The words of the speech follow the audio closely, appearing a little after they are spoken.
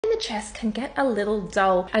chest can get a little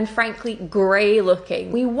dull and frankly grey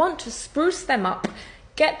looking. We want to spruce them up,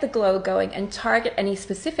 get the glow going, and target any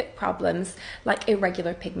specific problems like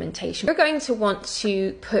irregular pigmentation. You're going to want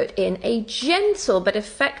to put in a gentle but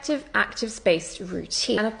effective actives-based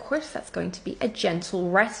routine. And of course, that's going to be a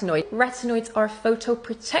gentle retinoid. Retinoids are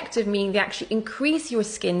photoprotective, meaning they actually increase your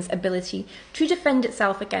skin's ability to defend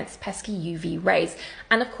itself against pesky UV rays.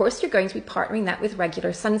 And of course, you're going to be partnering that with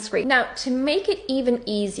regular sunscreen. Now, to make it even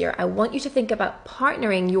easier, I want you to think about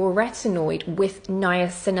partnering your retinoid with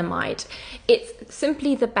niacinamide. It's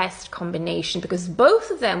simply the best combination because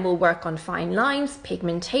both of them will work on fine lines,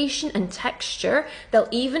 pigmentation, and texture. They'll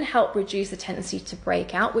even help reduce the tendency to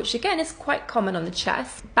break out, which again is quite common on the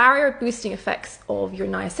chest. Barrier boosting effects of your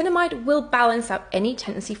niacinamide will balance out any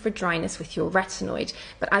tendency for dryness with your retinoid.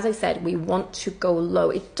 But as I said, we want to go low.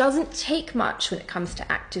 It doesn't take much when it comes to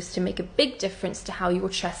actives to make a big difference to how your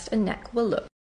chest and neck will look.